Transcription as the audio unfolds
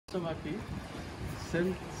Maki,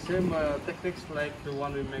 same techniques like the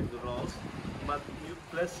one we make the rolls, but you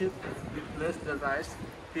place the rice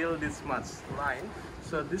till this much line.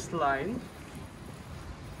 So this line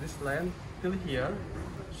till here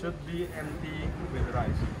should be empty with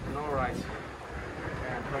rice, no rice here.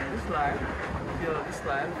 And from this line till this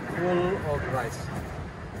line full of rice.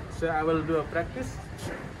 So I will do a practice.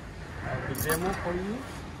 I will demo for you.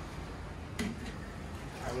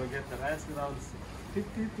 I will get the rice around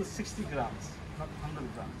 50 to 60 grams, not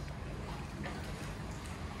 100 grams.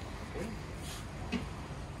 Okay.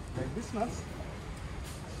 Like this much.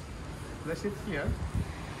 Place it here,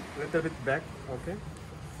 a little bit back, okay.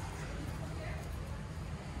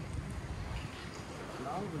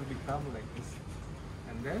 Now it will become like this.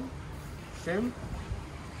 And then, same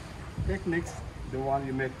techniques, the one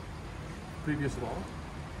you made previous roll,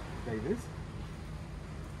 like this.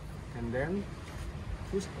 And then,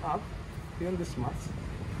 push up till this much.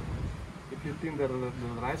 If you think the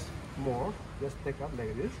rice more, just take up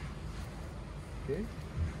like this. Okay.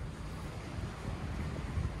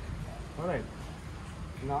 Alright.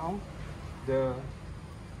 Now the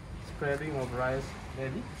spreading of rice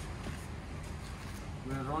ready.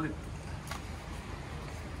 We'll roll it.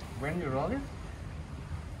 When you roll it,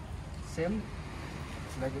 same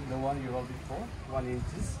like the one you rolled before, 1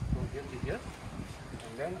 inches from here to here.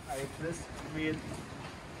 And then I place with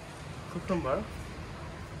cucumber.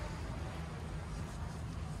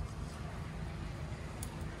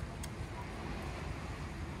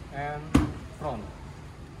 And prawn.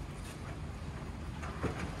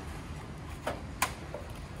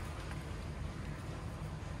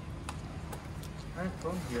 And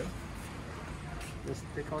from here, just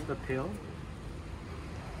take out the tail,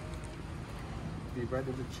 divide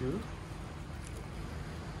into two.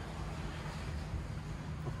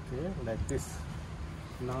 Okay, like this.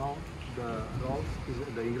 Now the rolls,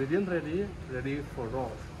 the ingredient ready for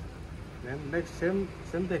rolls. Then next same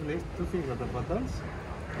technique, 2 fingers the buttons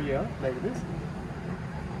here like this,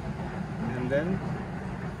 and then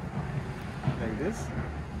like this.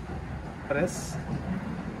 Press.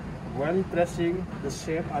 When pressing, the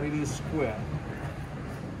shape are really square,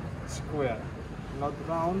 not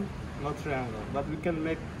round, not triangle. But we can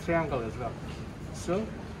make triangle as well. So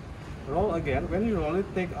roll again. When you roll it,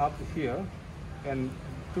 take up here, and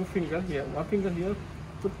 2 fingers here, 1 finger here,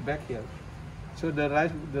 put back here. So the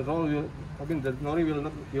roll will, the nori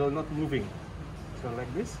will not moving. So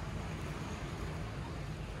like this.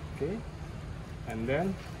 Okay. And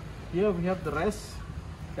then here we have the rice,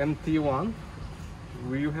 empty one.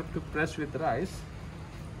 We have to press with rice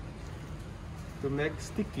to make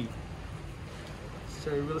sticky.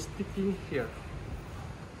 So it will sticking here.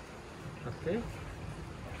 Okay.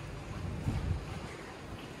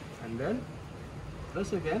 And then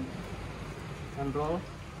press again and roll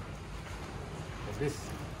like this.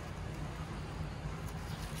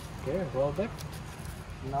 Okay, roll back.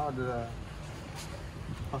 Now the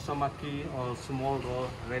osomaki or small roll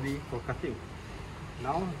ready for cutting.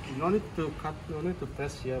 Now no need to cut, no need to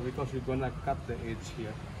press here because we're gonna cut the edge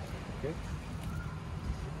here. Okay.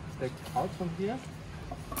 Take out from here.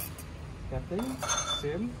 Cutting,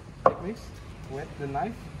 same techniques. Wet the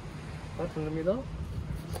knife, cut from the middle.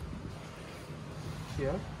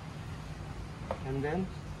 Here, and then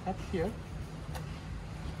cut here.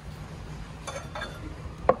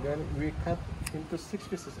 Then we cut into 6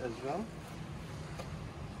 pieces as well.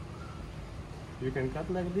 You can cut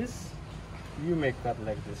like this. You may cut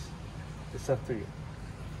like this. It's up to you.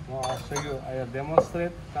 Now I'll show you. I'll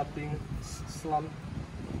demonstrate cutting slant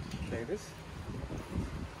like this.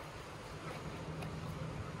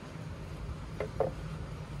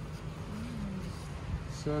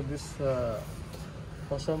 So this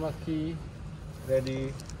osomaki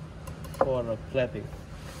ready for plating.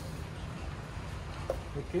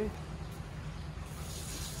 Okay.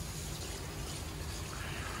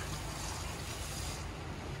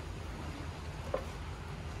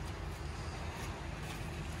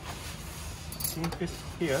 Fish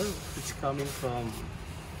here, it's coming from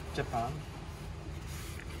Japan.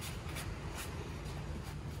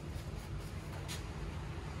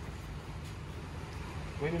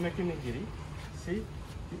 When you're making nigiri, see,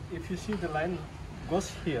 if you see the line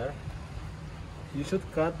goes here, you should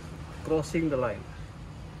cut crossing the line.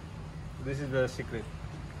 This is the secret.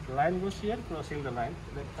 The line goes here, crossing the line,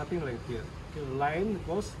 like cutting like here. The line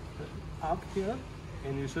goes up here,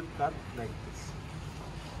 and you should cut like this.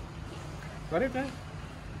 Got it, right?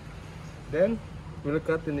 Then we'll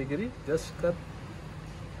cut the nigiri. Just cut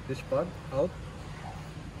this part out,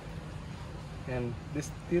 and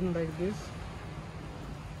this thin like this.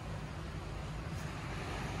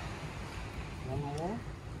 One more.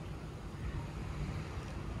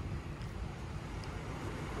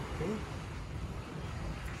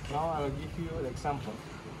 Now I will give you an example.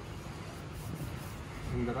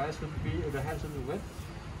 And the rice should be, the hand should be wet.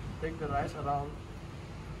 Take the rice around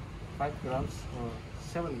 5 grams or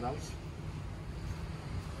 7 grams.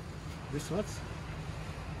 This much.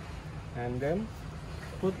 And then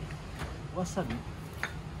put wasabi.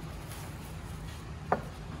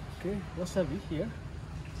 Okay, wasabi here.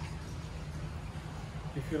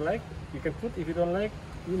 If you like, you can put. If you don't like,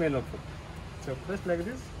 you may not put. So press like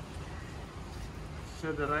this.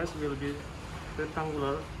 So the rice will be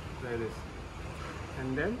rectangular like this.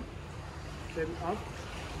 And then turn up,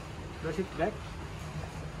 press it back,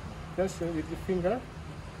 press with your finger.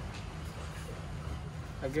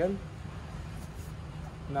 Again.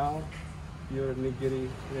 Now your nigiri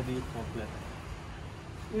ready for plate.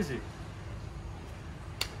 Easy.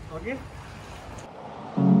 Okay.